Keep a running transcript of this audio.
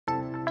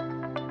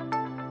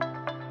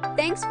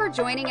Thanks for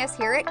joining us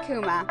here at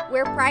Kuma,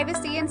 where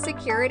privacy and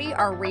security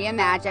are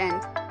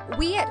reimagined.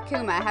 We at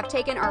Kuma have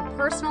taken our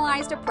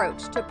personalized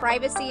approach to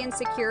privacy and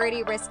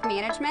security risk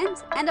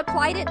management and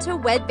applied it to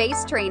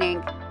web-based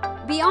training.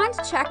 Beyond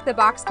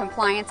check-the-box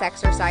compliance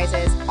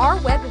exercises, our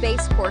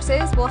web-based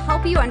courses will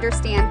help you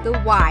understand the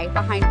why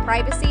behind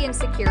privacy and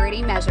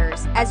security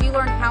measures as you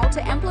learn how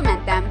to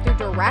implement them through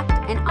direct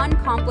and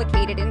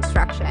uncomplicated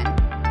instruction.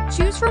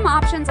 Choose from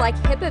options like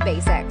HIPAA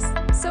basics,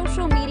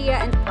 social media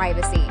and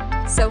privacy,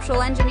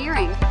 social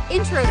engineering,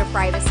 intro to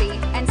privacy,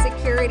 and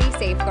security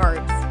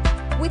safeguards.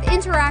 With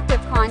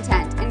interactive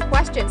content and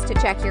questions to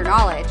check your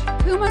knowledge,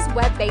 Kuma's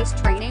web-based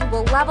training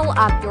will level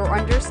up your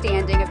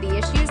understanding of the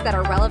issues that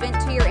are relevant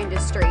to your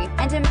industry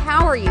and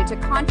empower you to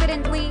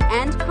confidently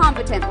and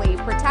competently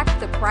protect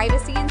the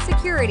privacy and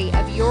security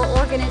of your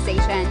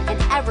organization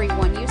and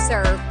everyone you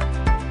serve.